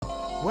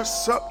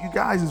What's up, you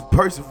guys? It's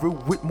Percival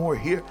Whitmore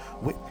here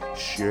with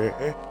Share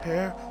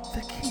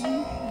the Keys.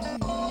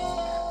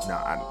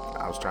 Now,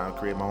 I was trying to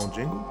create my own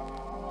jingle,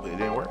 but it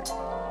didn't work.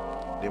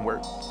 Didn't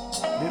work.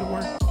 Did it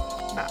work?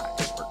 Nah, it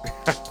didn't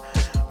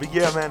work. But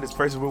yeah, man, it's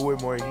Percival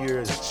Whitmore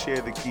here.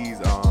 Share the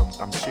Keys.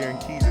 I'm sharing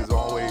keys as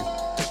always.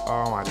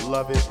 I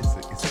love it.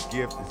 It's a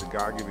gift. It's a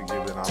God-given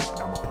gift, and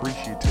I'm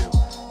appreciative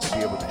to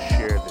be able to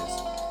share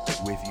this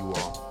with you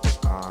all.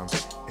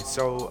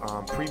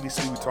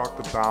 Previously we talked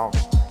about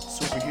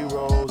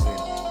superheroes and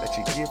that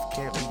your gift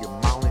can't be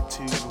amounted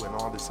to and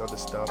all this other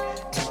stuff.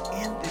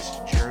 And in this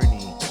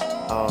journey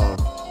of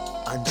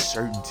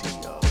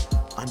uncertainty,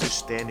 of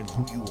understanding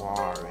who you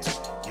are and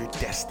your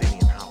destiny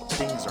and how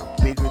things are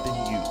bigger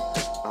than you,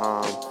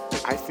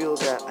 I feel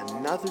that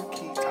another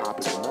key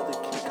topic, another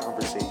key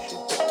conversation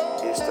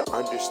is to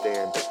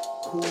understand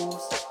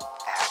who's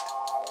at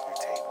your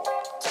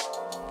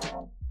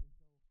table.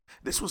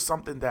 This was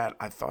something that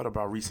I thought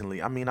about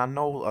recently. I mean, I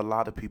know a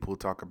lot of people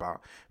talk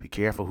about be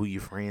careful who your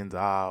friends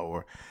are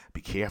or be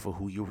careful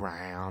who you're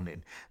around,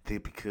 and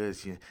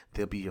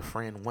they'll be your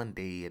friend one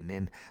day and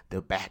then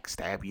they'll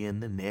backstab you in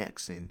the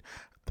next. And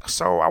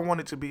so I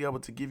wanted to be able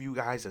to give you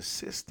guys a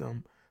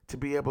system to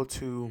be able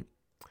to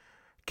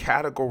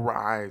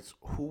categorize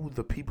who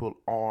the people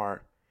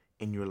are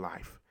in your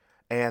life.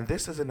 And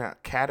this isn't a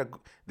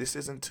this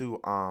isn't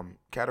to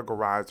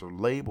categorize or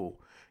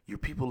label your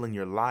people in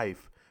your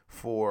life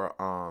for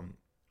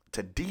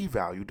to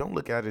devalue. Don't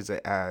look at it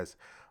as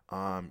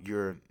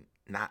you're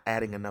not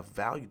adding enough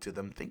value to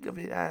them. Think of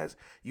it as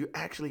you're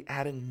actually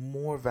adding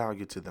more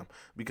value to them,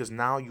 because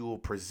now you will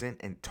present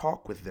and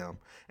talk with them,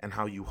 and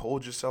how you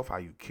hold yourself, how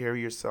you carry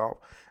yourself.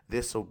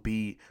 This will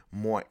be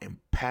more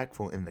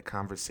impactful in the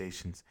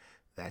conversations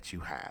that you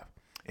have.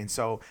 And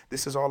so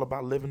this is all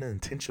about living an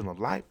intentional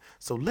life.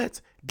 So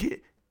let's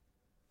get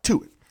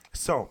to it.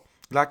 So,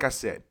 like I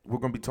said, we're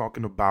going to be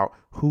talking about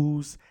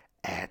who's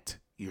at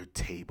your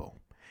table.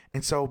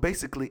 And so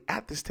basically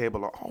at this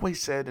table, I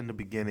always said in the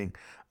beginning,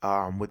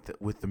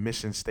 with the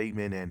mission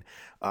statement and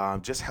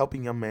just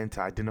helping young men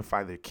to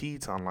identify their key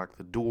to unlock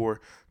the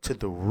door to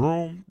the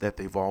room that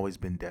they've always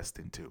been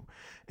destined to.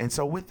 And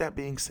so with that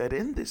being said,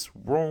 in this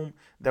room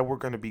that we're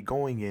going to be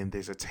going in,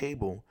 there's a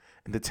table,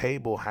 and the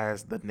table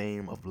has the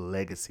name of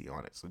legacy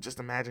on it. So just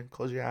imagine,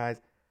 close your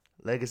eyes,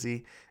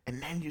 legacy,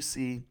 and then you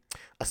see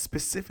a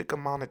specific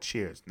amount of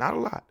chairs, not a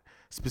lot,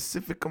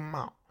 specific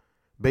amount,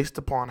 based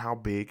upon how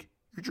big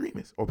your dream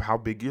is or how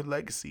big your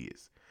legacy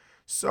is.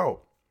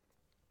 So,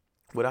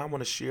 what I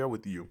want to share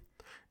with you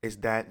is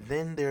that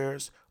then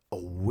there's a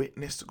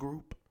witness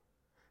group,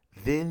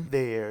 then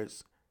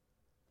there's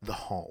the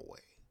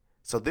hallway.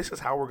 So, this is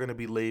how we're going to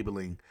be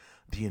labeling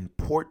the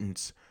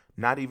importance,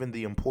 not even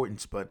the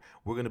importance, but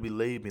we're going to be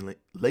labeling,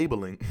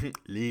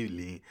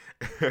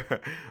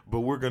 but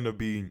we're going to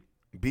be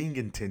being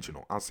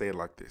intentional. I'll say it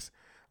like this.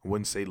 I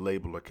wouldn't say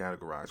label or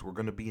categorize. We're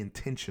going to be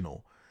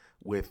intentional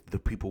with the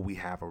people we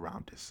have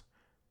around us.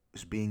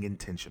 It's being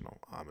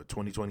intentional. If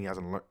 2020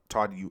 hasn't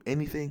taught you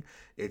anything,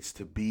 it's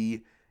to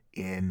be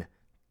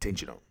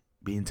intentional.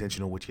 Be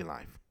intentional with your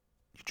life.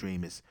 Your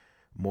dream is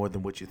more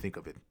than what you think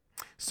of it.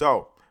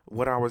 So,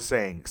 what I was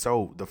saying.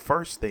 So, the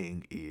first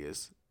thing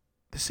is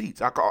the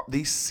seats. I call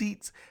these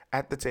seats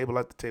at the table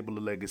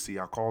of legacy.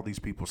 I call these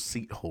people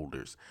seat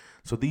holders.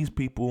 So, these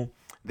people,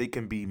 they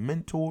can be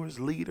mentors,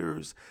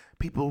 leaders,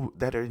 people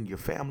that are in your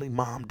family,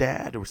 mom,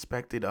 dad, a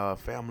respected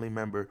family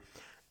member.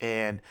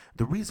 And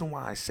the reason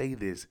why I say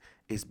this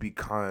is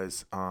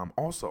because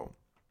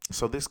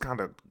so this kind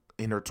of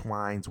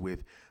intertwines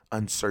with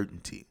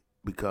uncertainty,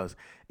 because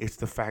it's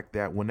the fact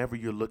that whenever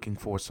you're looking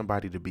for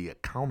somebody to be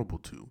accountable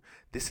to,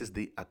 this is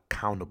the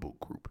accountable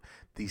group.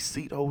 These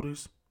seat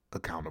holders,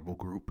 accountable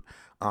group,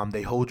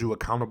 they hold you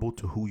accountable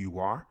to who you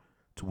are,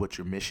 to what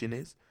your mission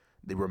is.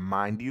 They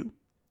remind you,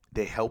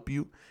 they help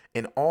you,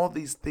 and all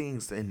these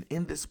things. And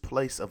in this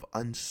place of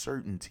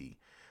uncertainty,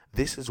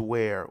 this is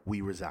where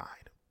we reside.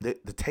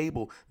 The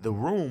table, the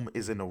room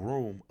is in a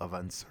room of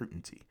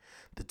uncertainty.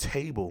 The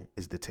table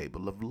is the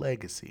table of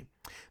legacy.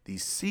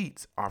 These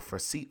seats are for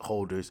seat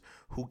holders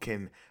who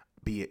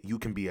you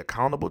can be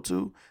accountable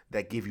to,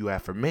 that give you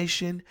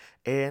affirmation,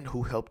 and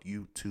who help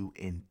you to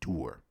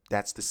endure.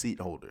 That's the seat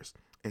holders.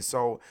 And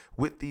so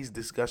with these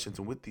discussions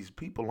and with these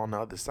people on the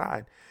other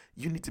side,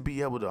 you need to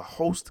be able to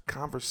host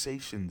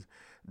conversations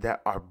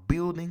that are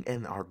building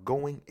and are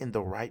going in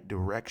the right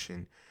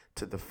direction,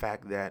 to the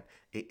fact that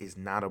it is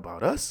not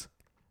about us,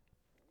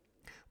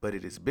 but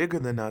it is bigger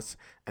than us,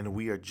 and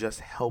we are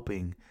just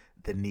helping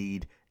the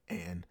need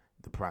and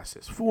the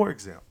process. For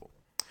example,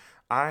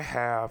 I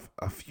have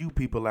a few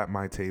people at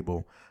my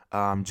table.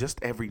 Just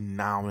every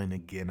now and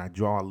again, I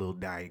draw a little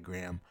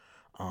diagram,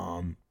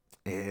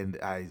 and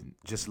I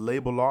just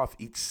label off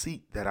each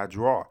seat that I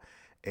draw.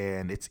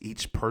 And it's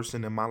each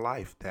person in my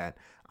life that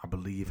I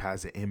believe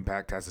has an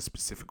impact, has a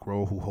specific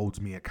role, who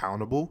holds me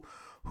accountable,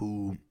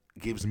 who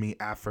gives me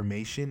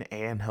affirmation,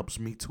 and helps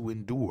me to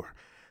endure.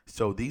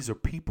 So these are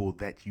people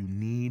that you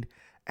need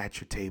at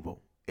your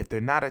table. If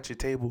they're not at your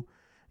table,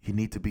 you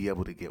need to be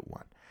able to get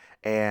one.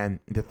 And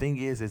the thing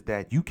is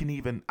that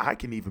I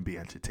can even be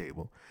at your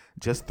table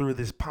just through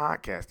this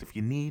podcast. If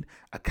you need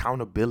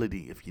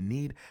accountability, if you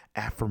need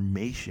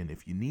affirmation,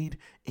 if you need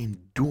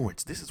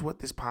endurance, this is what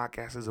this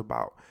podcast is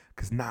about.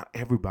 Because not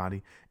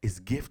everybody is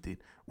gifted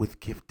with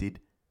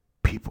gifted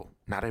people.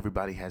 Not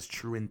everybody has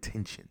true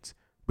intentions,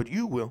 but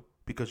you will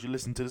because you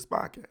listen to this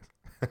podcast.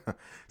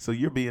 So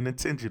you're being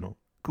intentional.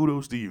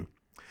 Kudos to you.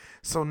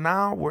 So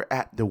now we're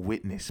at the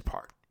witness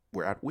part.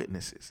 We're at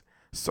witnesses.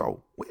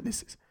 So,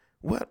 witnesses.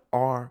 What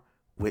are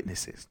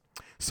witnesses?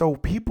 So,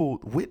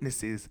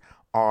 witnesses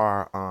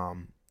are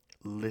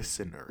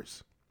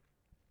listeners.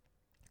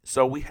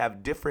 So, we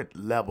have different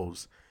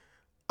levels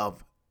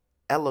of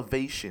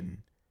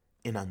elevation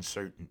in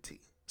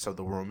uncertainty. So,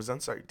 the room is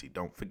uncertainty.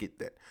 Don't forget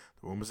that.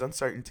 The room is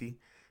uncertainty.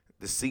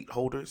 The seat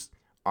holders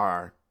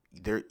are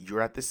there.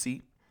 You're at the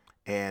seat,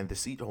 and the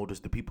seat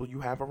holders, the people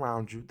you have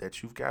around you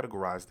that you've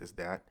categorized as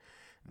that,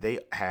 they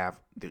have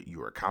that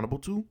you're accountable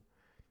to.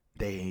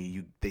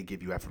 They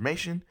give you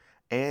affirmation,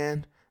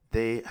 and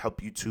they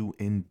help you to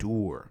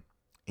endure.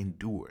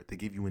 Endure. They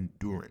give you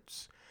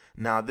endurance.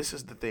 Now, this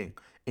is the thing.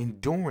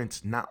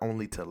 Endurance not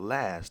only to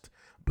last,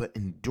 but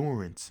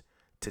endurance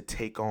to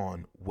take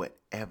on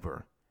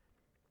whatever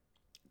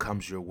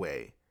comes your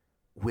way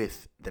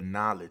with the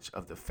knowledge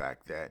of the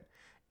fact that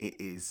it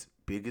is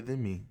bigger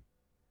than me.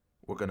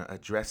 We're going to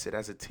address it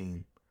as a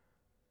team,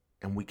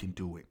 and we can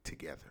do it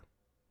together.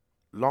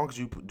 Long as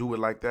you do it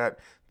like that,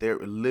 there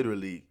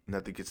literally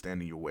nothing can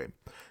stand in your way.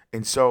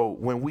 And so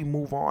when we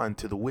move on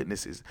to the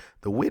witnesses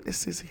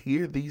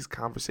hear these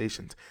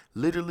conversations.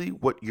 Literally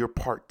what you're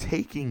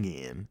partaking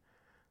in,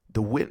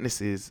 the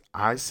witnesses,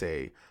 I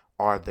say,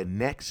 are the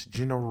next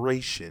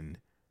generation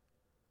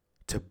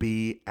to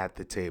be at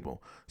the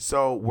table.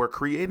 So we're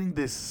creating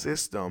this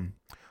system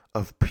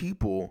of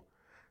people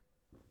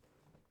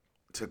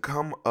to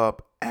come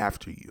up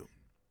after you.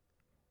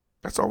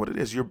 That's all what it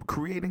is. You're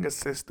creating a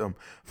system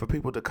for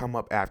people to come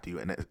up after you.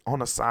 And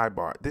on a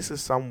sidebar, this is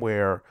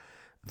somewhere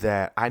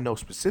that I know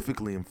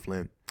specifically in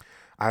Flint.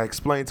 I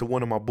explained to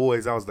one of my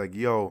boys, I was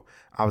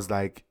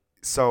like,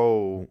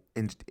 so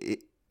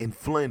in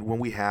Flint, when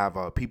we have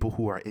people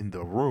who are in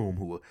the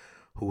room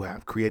who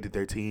have created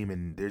their team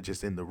and they're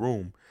just in the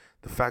room,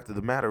 the fact of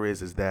the matter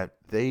is that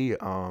they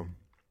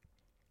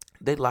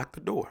lock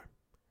the door.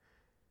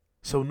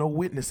 So no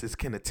witnesses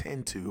can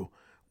attend to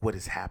what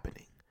is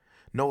happening.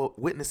 No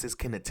witnesses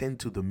can attend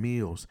to the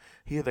meals,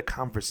 hear the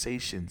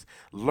conversations,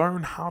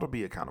 learn how to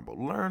be accountable,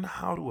 learn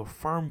how to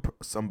affirm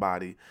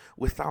somebody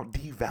without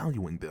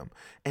devaluing them,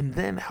 and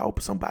then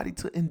help somebody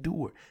to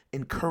endure,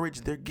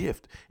 encourage their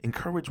gift,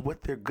 encourage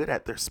what they're good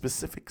at, their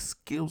specific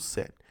skill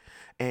set.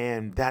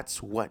 And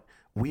that's what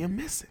we are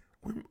missing.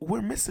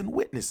 We're missing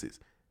witnesses.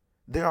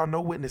 There are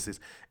no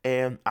witnesses.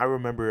 And I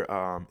remember,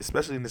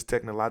 especially in this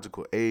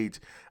technological age,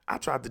 I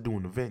tried to do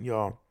an event,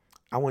 y'all.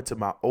 I went to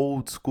my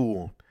old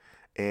school.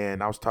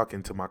 And I was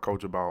talking to my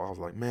coach I was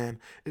like, man,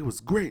 it was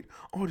great.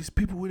 All these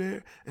people were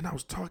there. And I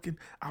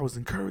was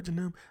encouraging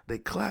them. They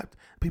clapped.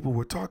 People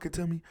were talking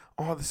to me,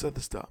 all this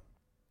other stuff.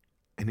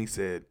 And he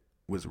said,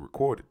 was it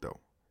recorded though?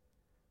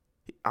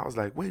 I was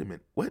like, wait a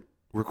minute, what?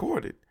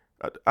 Recorded?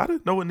 I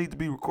didn't know it needed to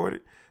be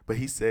recorded. But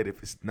he said,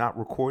 if it's not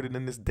recorded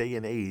in this day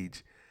and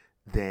age,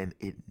 then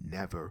it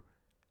never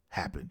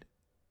happened.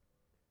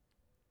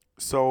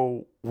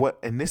 So what?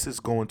 And this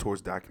is going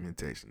towards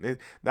documentation.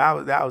 That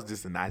was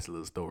just a nice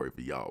little story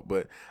for y'all.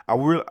 But I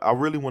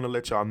really want to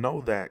let y'all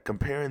know that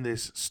comparing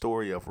this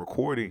story of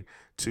recording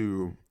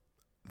to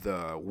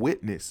the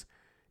witness,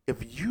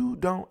 if you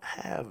don't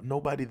have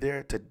nobody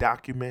there to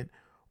document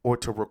or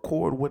to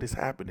record what is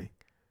happening,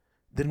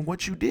 then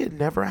what you did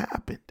never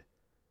happened.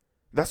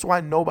 That's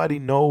why nobody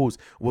knows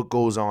what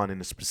goes on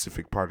in a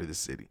specific part of the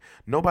city.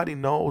 Nobody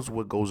knows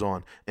what goes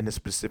on in a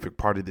specific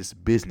part of this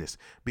business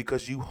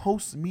because you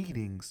host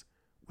meetings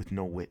with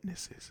no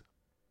witnesses.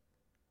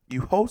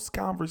 You host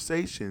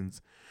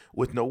conversations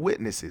with no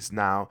witnesses.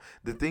 Now,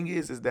 the thing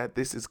is that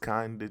this is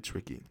kind of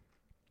tricky.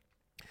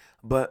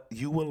 But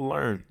you will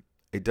learn.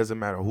 It doesn't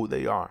matter who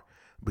they are,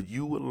 but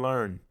you will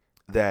learn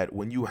that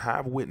when you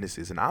have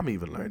witnesses, and I'm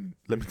even learning.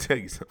 Let me tell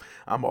you something.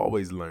 I'm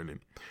always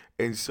learning.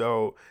 And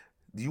so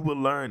you will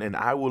learn, and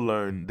I will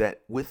learn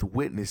that with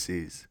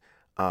witnesses,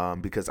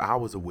 because I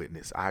was a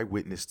witness. I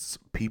witnessed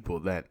people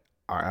that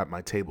are at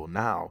my table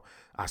now.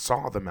 I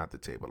saw them at the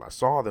table. I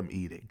saw them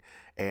eating.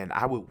 And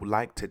I would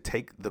like to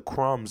take the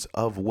crumbs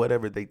of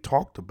whatever they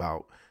talked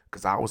about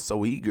because I was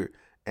so eager,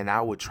 and I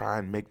would try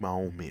and make my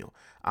own meal.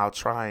 I'll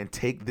try and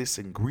take this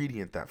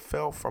ingredient that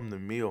fell from the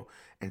meal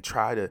and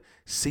try to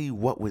see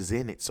what was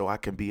in it so I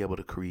can be able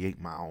to create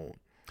my own.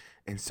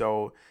 And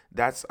so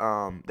that's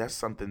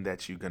something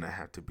that you're gonna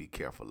have to be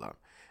careful of.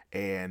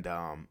 And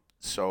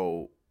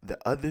so the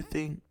other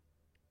thing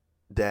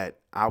that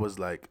I was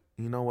like,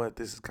 you know what,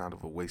 this is kind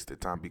of a waste of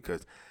time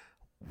because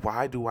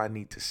why do I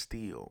need to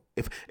steal?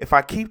 If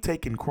I keep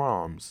taking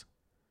crumbs,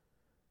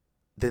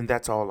 then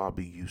that's all I'll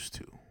be used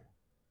to.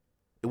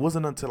 It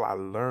wasn't until I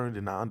learned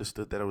and I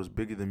understood that it was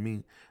bigger than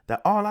me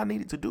that all I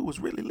needed to do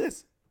was really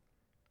listen.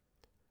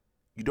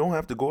 You don't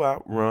have to go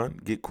out, run,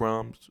 get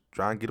crumbs,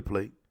 try and get a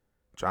plate,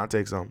 try and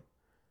take some.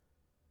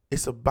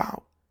 It's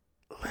about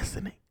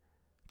listening.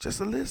 Just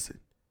to listen.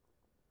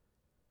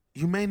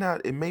 You may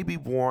not, it may be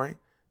boring,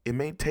 it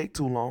may take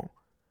too long,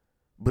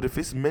 but if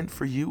it's meant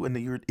for you and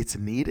it's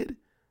needed,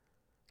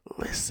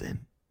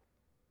 listen.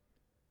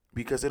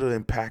 Because it'll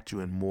impact you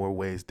in more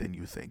ways than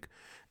you think.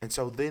 And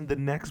so then the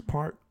next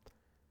part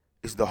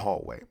is the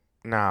hallway.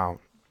 Now,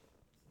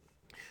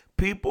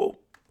 people,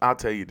 I'll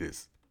tell you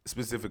this,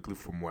 specifically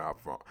from where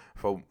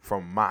I'm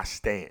from my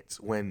stance,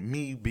 when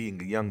me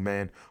being a young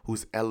man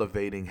who's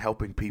elevating,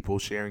 helping people,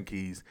 sharing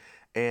keys,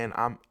 and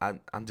I'm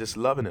just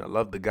loving it. I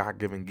love the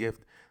God-given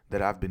gift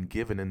that I've been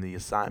given in the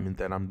assignment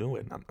that I'm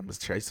doing. I'm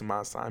just chasing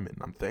my assignment.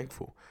 I'm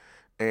thankful.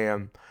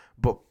 And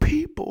but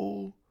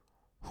people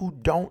who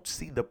don't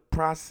see the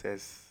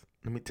process,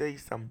 let me tell you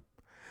something.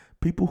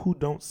 People who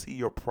don't see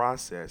your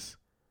process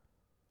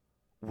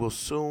will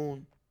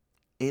soon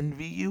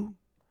envy you,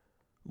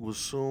 will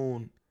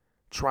soon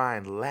try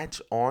and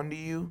latch onto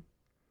you,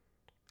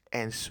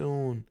 and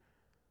soon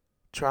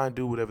try and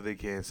do whatever they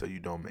can so you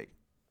don't make it.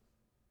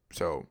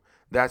 So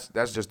that's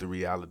just the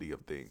reality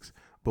of things.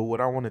 But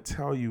what I want to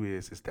tell you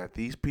is that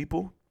these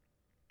people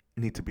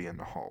need to be in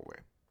the hallway.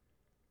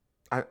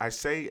 I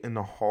say in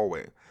the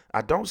hallway.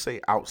 I don't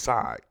say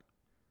outside,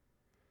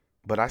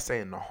 but I say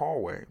in the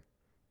hallway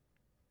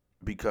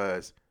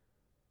because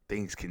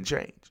things can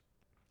change.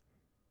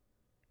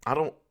 I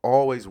don't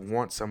always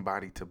want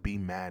somebody to be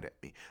mad at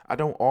me. I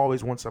don't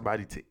always want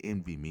somebody to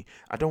envy me.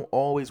 I don't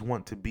always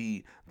want to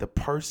be the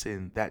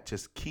person that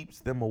just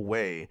keeps them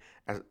away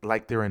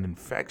like they're an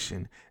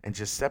infection and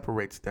just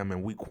separates them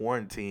and we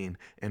quarantine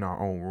in our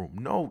own room.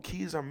 No,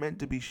 keys are meant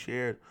to be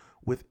shared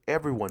with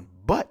everyone.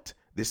 But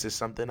this is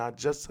something I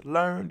just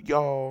learned,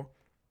 y'all.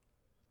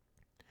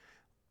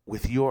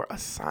 With your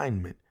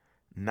assignment,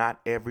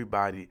 not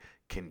everybody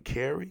can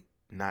carry,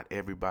 not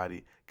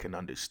everybody can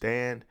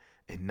understand,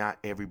 and not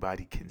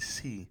everybody can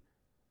see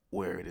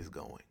where it is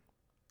going.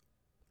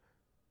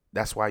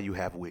 That's why you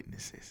have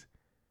witnesses,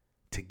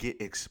 to get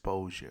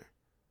exposure.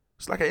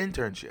 It's like an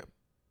internship.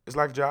 It's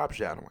like job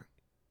shadowing.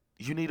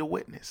 You need a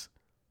witness.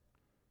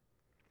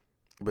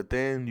 But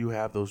then you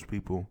have those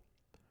people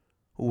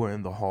who are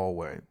in the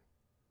hallway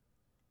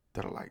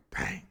that are like,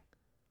 dang,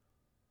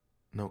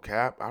 no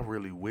cap, I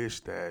really wish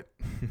that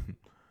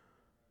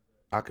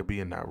I could be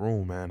in that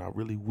room, man. I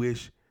really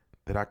wish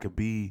that I could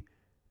be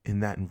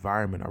in that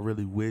environment. I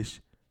really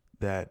wish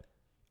that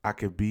I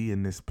could be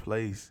in this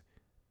place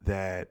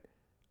that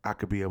I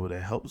could be able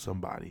to help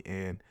somebody.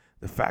 And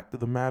the fact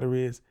of the matter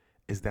is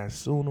that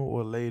sooner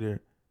or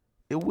later,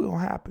 it will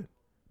happen.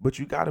 But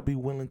you got to be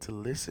willing to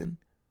listen.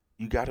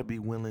 You got to be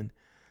willing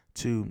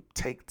to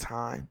take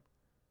time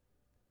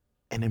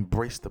and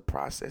embrace the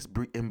process.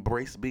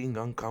 Embrace being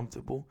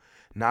uncomfortable.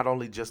 Not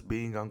only just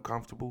being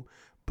uncomfortable,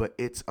 but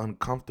it's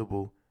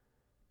uncomfortable.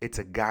 It's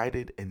a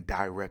guided and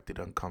directed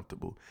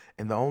uncomfortable.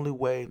 And the only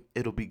way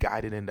it'll be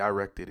guided and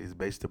directed is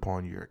based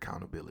upon your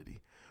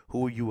accountability.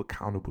 Who are you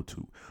accountable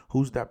to?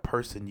 Who's that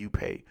person you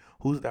pay?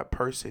 Who's that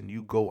person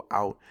you go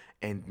out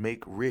and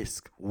make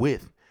risk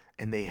with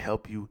and they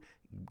help you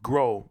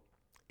grow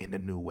in a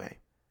new way?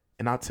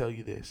 And I'll tell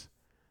you this,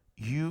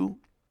 you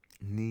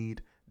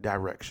need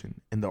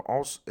direction. And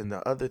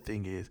the other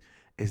thing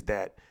is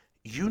that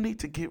you need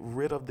to get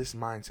rid of this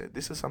mindset.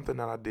 This is something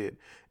that I did.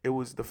 It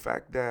was the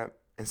fact that,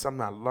 and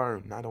something I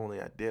learned, not only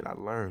I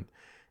learned,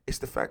 it's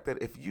the fact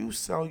that if you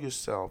sell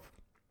yourself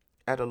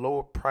at a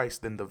lower price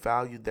than the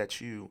value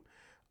that you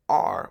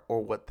are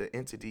or what the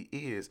entity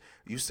is,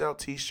 you sell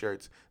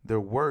t-shirts, they're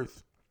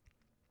worth,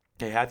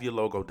 they have your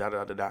logo,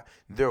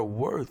 they're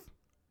worth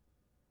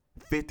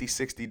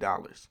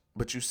 $50-$60,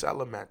 but you sell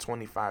them at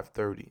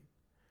 $25-$30.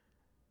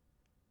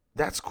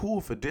 That's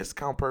cool for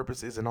discount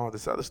purposes and all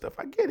this other stuff.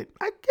 I get it.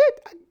 I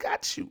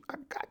got you.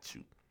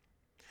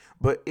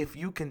 But if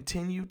you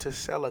continue to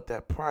sell at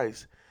that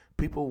price,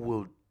 people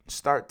will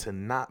start to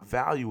not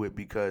value it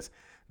because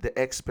the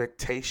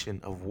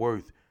expectation of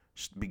worth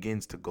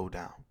begins to go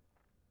down.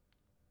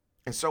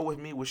 And so with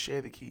me, with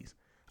Share the Keys,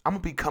 I'm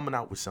going to be coming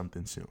out with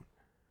something soon.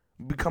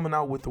 I'll be coming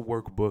out with a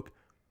workbook,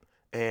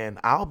 and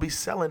I'll be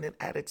selling it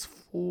at its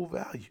full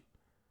value.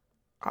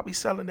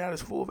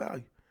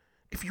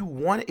 If you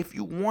want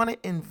to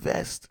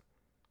invest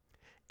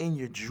in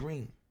your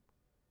dream,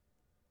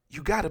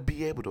 you got to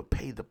be able to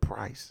pay the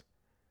price.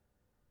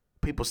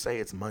 People say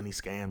it's money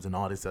scams and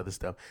all this other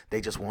stuff. They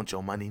just want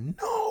your money.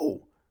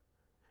 No.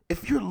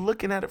 If you're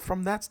looking at it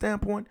from that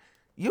standpoint,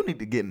 you need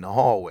to get in the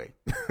hallway.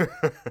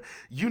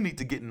 You need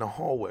to get in the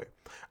hallway.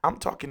 I'm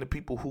talking to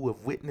people who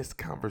have witnessed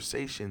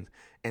conversations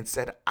and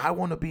said, I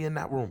want to be in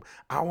that room.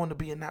 I want to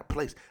be in that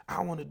place.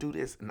 I want to do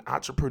this. An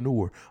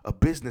entrepreneur, a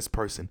business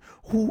person,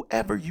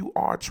 whoever you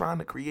are trying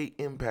to create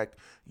impact,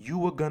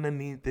 you are going to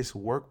need this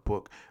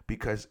workbook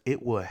because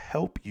it will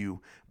help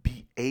you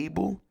be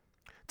able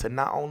to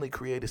not only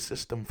create a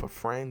system for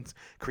friends,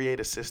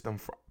 create a system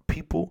for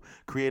people,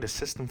 create a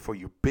system for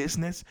your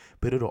business,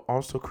 but it'll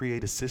also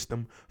create a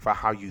system for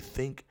how you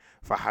think,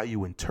 for how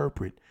you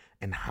interpret,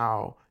 and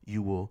how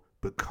you will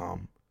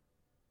become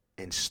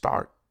and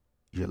start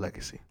your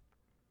legacy.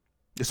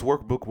 This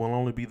workbook will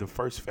only be the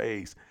first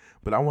phase,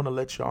 but I want to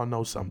let y'all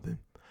know something.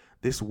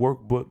 This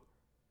workbook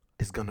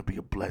is going to be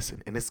a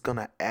blessing, and it's going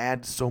to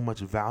add so much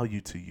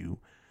value to you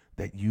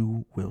that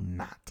you will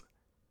not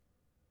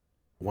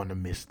want to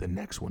miss the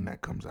next one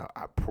that comes out.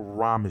 I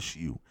promise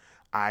you.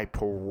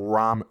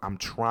 I'm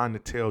trying to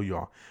tell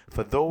y'all.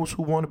 For those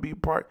who want to be a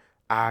part,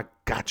 I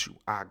got you.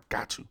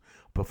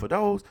 But for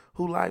those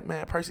who like,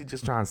 man, Percy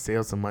just trying to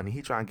sell some money.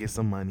 He trying to get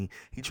some money.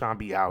 He trying to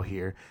be out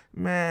here.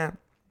 Man,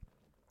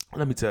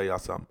 let me tell y'all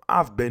something.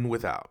 I've been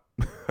without.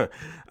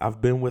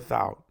 I've been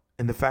without.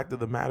 And the fact of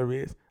the matter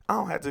is, I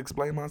don't have to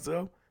explain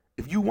myself.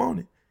 If you want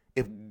it,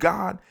 if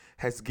God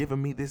has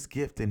given me this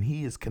gift and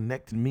he has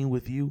connected me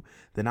with you,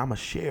 then I'm going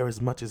to share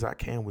as much as I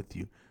can with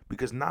you.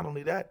 Because not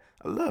only that,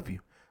 I love you.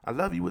 I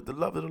love you with the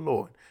love of the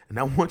Lord. And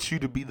I want you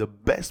to be the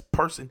best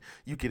person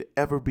you could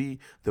ever be,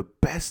 the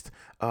best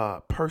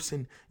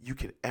person you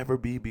could ever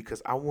be,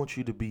 because I want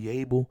you to be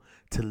able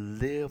to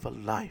live a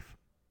life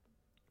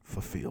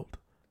fulfilled.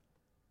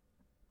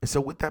 And so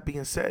with that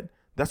being said,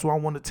 that's what I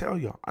want to tell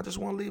y'all. I just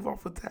want to leave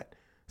off with that.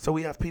 So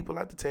we have people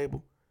at the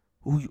table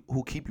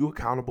who keep you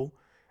accountable,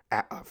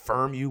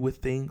 affirm you with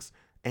things,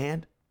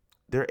 and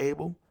they're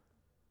able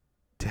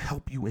to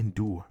help you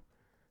endure.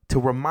 To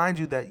remind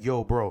you that,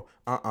 yo, bro,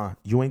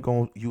 you ain't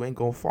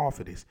gonna fall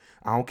for this.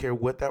 I don't care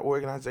what that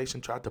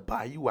organization tried to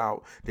buy you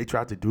out. They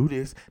tried to do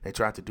this. They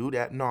tried to do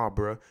that. Nah,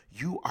 bro,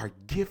 you are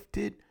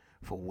gifted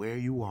for where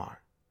you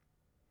are.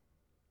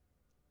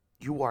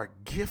 You are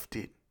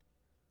gifted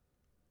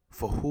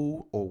for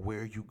who or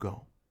where you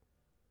go.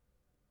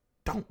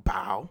 Don't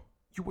bow.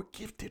 You were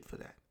gifted for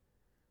that.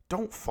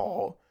 Don't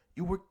fall.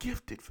 You were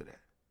gifted for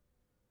that.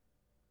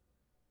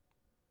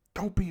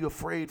 Don't be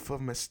afraid for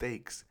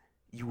mistakes.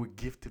 You were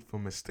gifted for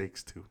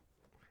mistakes too.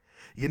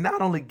 You're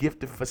not only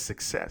gifted for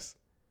success.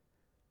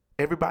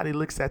 Everybody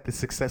looks at the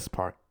success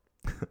part.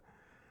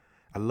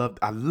 I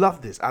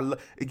love this.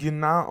 You're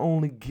not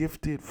only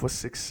gifted for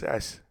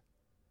success.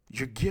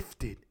 You're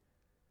gifted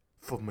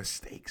for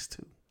mistakes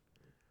too.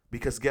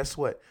 Because guess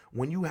what?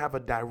 When you have a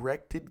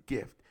directed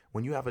gift,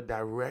 when you have a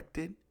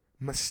directed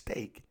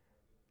mistake,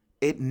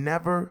 it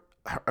never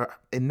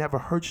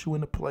hurts you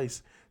in a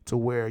place to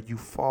where you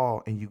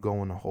fall and you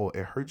go in a hole.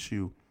 It hurts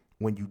you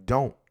when you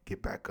don't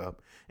get back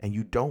up and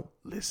you don't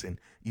listen,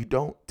 you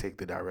don't take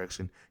the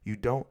direction, you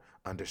don't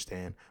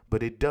understand.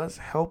 But it does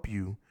help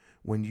you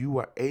when you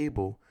are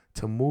able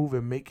to move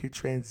and make your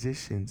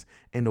transitions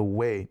in a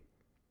way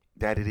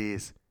that it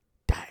is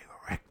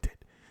directed.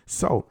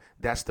 So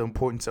that's the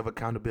importance of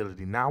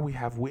accountability. Now we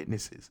have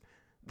witnesses.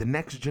 The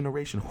next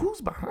generation. Who's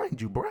behind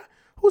you, bruh?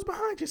 Who's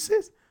behind you,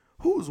 sis?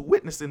 Who's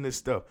witnessing this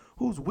stuff?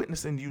 Who's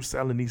witnessing you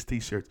selling these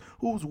t-shirts?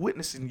 Who's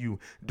witnessing you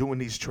doing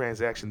these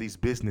transactions, these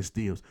business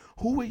deals?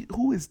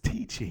 Who is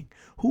teaching?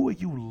 Who are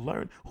you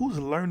learning? Who's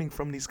learning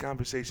from these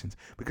conversations?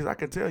 Because I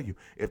can tell you,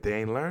 if they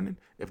ain't learning,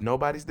 if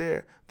nobody's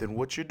there, then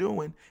what you're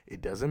doing,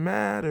 it doesn't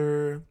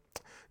matter.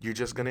 You're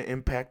just going to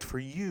impact for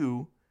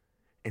you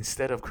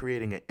instead of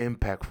creating an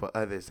impact for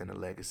others and a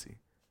legacy.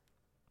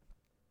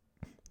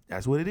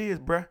 That's what it is,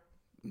 bruh.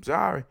 I'm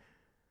sorry.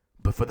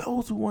 But for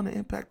those who want to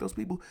impact those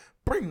people,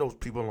 bring those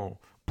people on.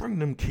 Bring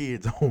them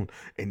kids on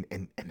and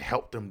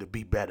help them to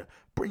be better.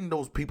 Bring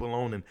those people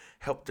on and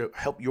help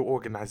your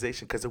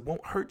organization, because it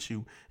won't hurt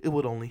you. It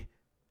would only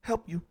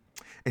help you.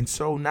 And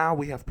so now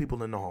we have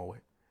people in the hallway.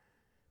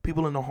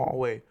 People in the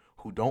hallway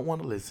who don't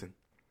want to listen,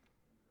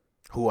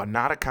 who are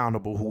not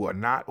accountable, who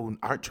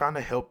aren't trying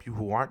to help you,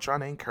 who aren't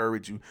trying to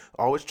encourage you,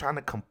 always trying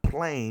to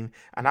complain.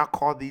 And I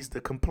call these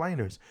the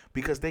complainers,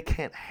 because they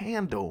can't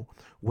handle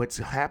what's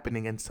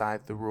happening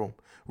inside the room.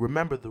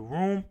 Remember, the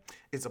room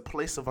is a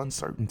place of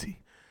uncertainty.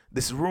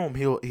 This room,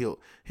 he'll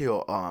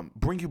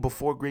bring you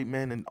before great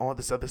men and all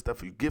this other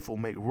stuff. Your gift will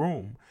make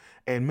room.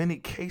 In many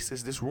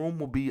cases, this room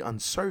will be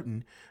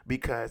uncertain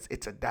because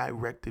it's a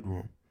directed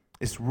room.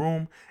 This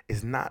room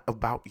is not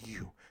about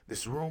you.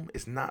 This room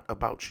is not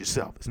about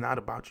yourself. It's not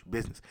about your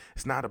business.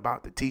 It's not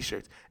about the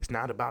t-shirts. It's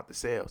not about the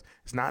sales.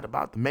 It's not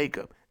about the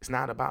makeup. It's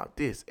not about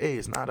this. Hey,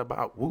 it's not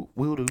about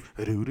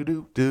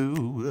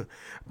do.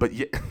 But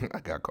yeah, I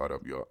got caught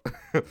up, y'all.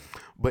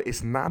 But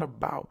it's not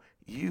about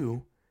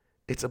you.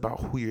 It's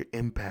about who you're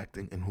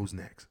impacting and who's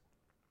next.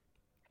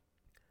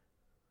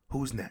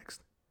 Who's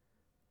next?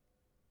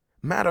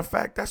 Matter of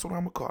fact, that's what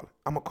I'm going to call it.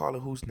 I'm going to call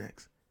it who's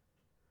next.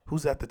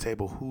 Who's at the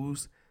table?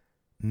 Who's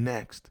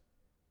next?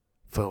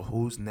 For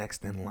who's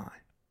next in line?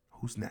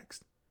 Who's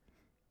next?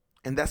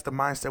 And that's the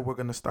mindset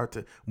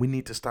we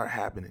need to start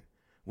having.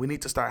 We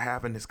need to start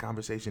having this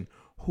conversation.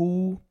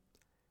 Who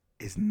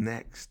is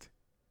next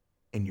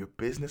in your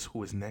business?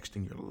 Who is next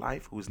in your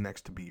life? Who is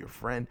next to be your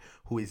friend?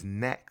 Who is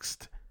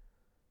next?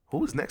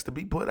 Who is next to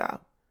be put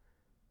out?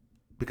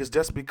 Because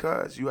just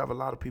because you have a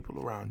lot of people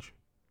around you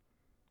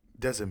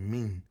doesn't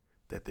mean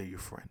that they're your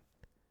friend.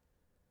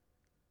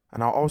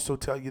 And I'll also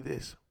tell you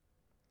this.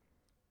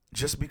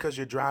 Just because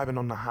you're driving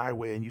on the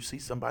highway and you see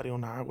somebody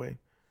on the highway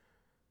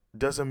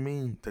doesn't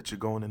mean that you're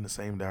going in the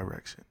same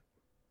direction.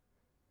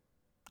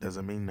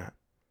 Doesn't mean that.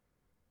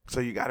 So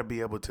you got to be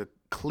able to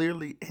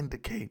clearly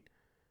indicate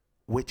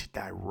which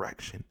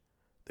direction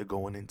they're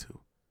going into.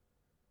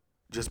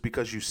 Just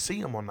because you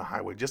see them on the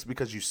highway, just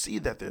because you see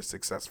that they're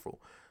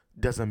successful,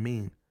 doesn't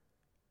mean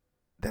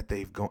that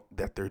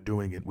they're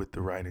doing it with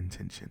the right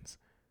intentions.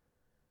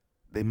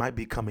 They might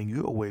be coming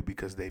your way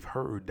because they've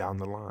heard down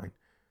the line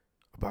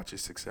about your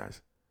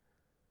success.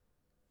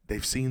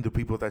 They've seen the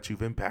people that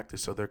you've impacted,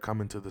 so they're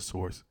coming to the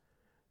source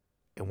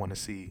and want to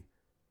see,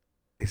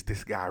 is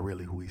this guy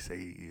really who he say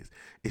he is?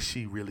 Is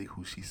she really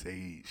who she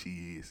say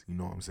she is? You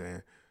know what I'm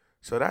saying?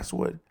 So that's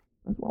what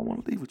I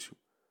want to leave with you.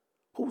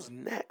 Who's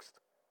next?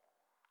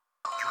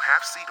 You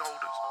have seat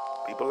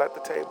holders, people at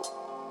the table.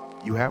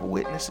 You have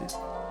witnesses.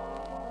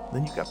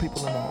 Then you got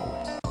people in the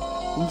hallway.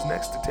 Who's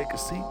next to take a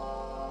seat?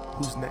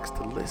 Who's next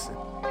to listen?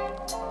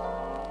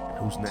 And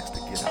who's next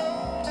to get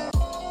out?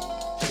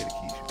 Share the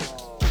keys, you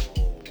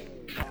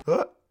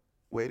guys.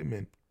 Wait a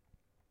minute.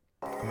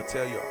 I'm going to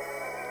tell y'all.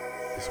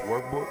 This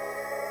workbook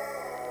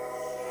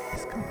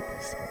is going to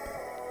be something.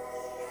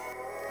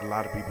 A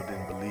lot of people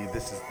didn't believe.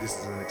 This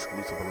is an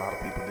exclusive. A lot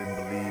of people didn't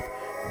believe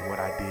in what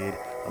I did.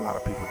 A lot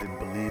of people didn't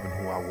believe in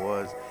who I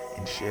was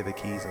and Share the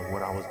Keys and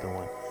what I was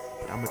doing.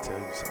 But I'm going to tell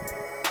you something.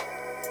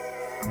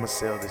 I'm going to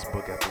sell this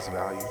book at this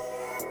value.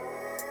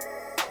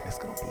 And it's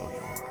going to blow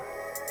your mind.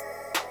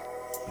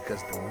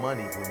 Because the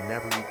money will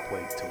never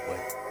equate to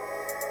what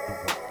the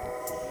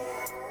workbook will be.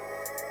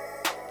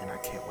 And I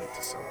can't wait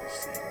to sow this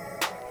seed in your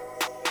life.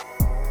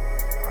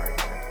 All right,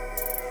 man.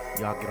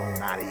 Y'all get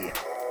on out of here.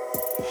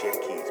 Share the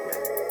Keys,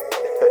 man.